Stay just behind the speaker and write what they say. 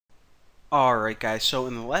Alright guys, so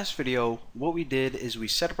in the last video, what we did is we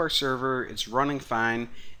set up our server, it's running fine.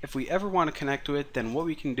 If we ever want to connect to it, then what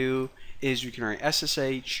we can do is we can write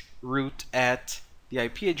SSH root at the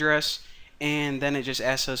IP address, and then it just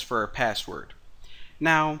asks us for a password.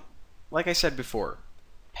 Now, like I said before,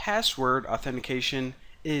 password authentication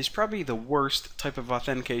is probably the worst type of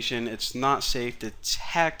authentication. It's not safe, it's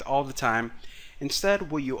hacked all the time. Instead,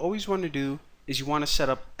 what you always want to do is you want to set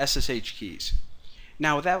up SSH keys.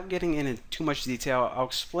 Now, without getting into too much detail, I'll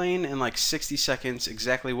explain in like 60 seconds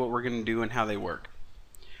exactly what we're going to do and how they work.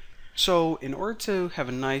 So, in order to have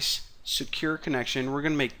a nice, secure connection, we're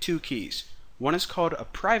going to make two keys. One is called a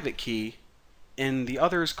private key, and the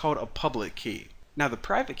other is called a public key. Now, the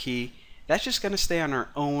private key, that's just going to stay on our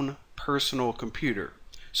own personal computer.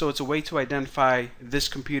 So, it's a way to identify this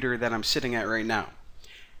computer that I'm sitting at right now.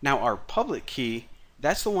 Now, our public key,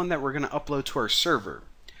 that's the one that we're going to upload to our server.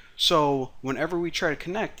 So whenever we try to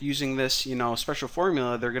connect using this, special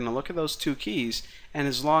formula, they're going to look at those two keys, and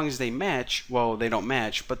as long as they match, well, they don't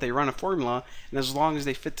match, but they run a formula, and as long as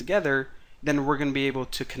they fit together, then we're going to be able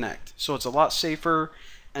to connect. So it's a lot safer,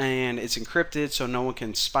 and it's encrypted, so no one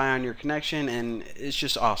can spy on your connection, and it's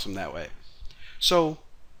just awesome that way. So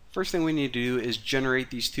first thing we need to do is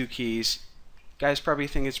generate these two keys. Guys probably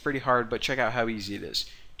think it's pretty hard, but check out how easy it is.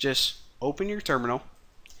 Just open your terminal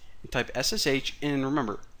and type SSH, and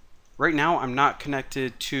remember, right now, I'm not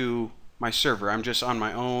connected to my server. I'm just on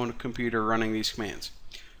my own computer running these commands.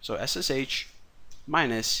 So SSH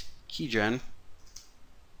minus keygen,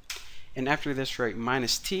 and after this, write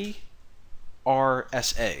minus T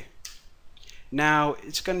RSA. Now,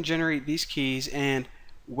 it's going to generate these keys, and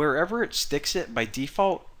wherever it sticks it by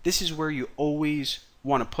default, this is where you always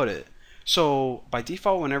want to put it. So by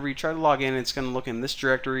default, whenever you try to log in, it's going to look in this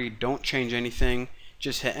directory. Don't change anything.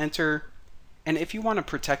 Just hit enter. And if you want to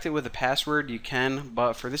protect it with a password, you can,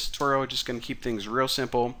 but for this tutorial, we're just going to keep things real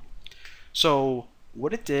simple. So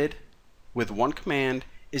what it did with one command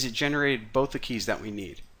is it generated both the keys that we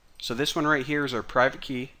need. So this one right here is our private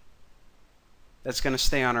key. That's going to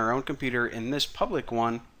stay on our own computer, and this public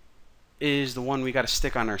one is the one we got to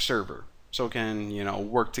stick on our server so it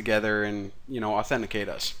can, work together and, authenticate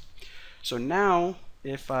us. So now,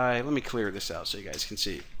 let me clear this out so you guys can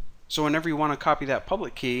see. So whenever you want to copy that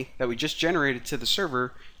public key that we just generated to the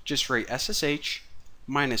server, just write SSH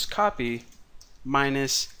minus copy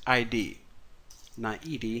minus ID. Not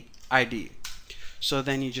ED, ID. So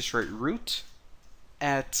then you just write root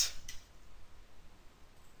at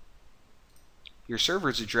your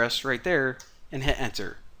server's address right there and hit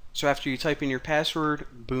enter. So after you type in your password,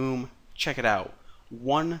 boom, check it out.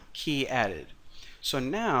 One key added. So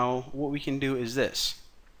now what we can do is this.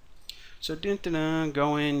 So going,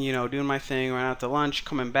 doing my thing, went out to lunch,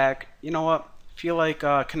 coming back, you know what, feel like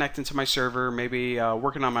connecting to my server, maybe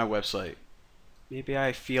working on my website. Maybe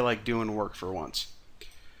I feel like doing work for once.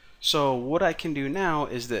 So what I can do now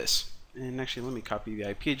is this, and actually let me copy the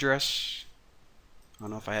IP address. I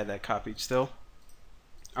don't know if I had that copied still.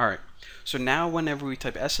 Alright, so now whenever we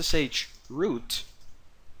type SSH root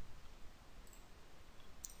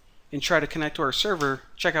and try to connect to our server,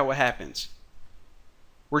 check out what happens.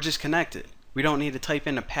 We're just connected. We don't need to type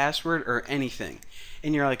in a password or anything.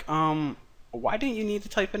 And you're like, why didn't you need to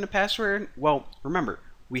type in a password? Well, remember,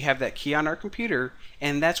 we have that key on our computer,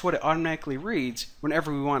 and that's what it automatically reads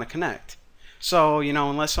whenever we want to connect. So,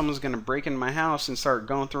 unless someone's going to break into my house and start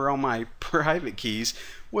going through all my private keys,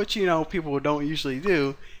 which, people don't usually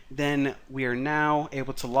do, then we are now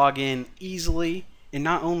able to log in easily. And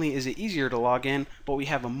not only is it easier to log in, but we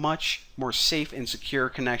have a much more safe and secure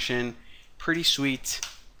connection. Pretty sweet.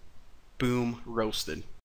 Boom, roasted.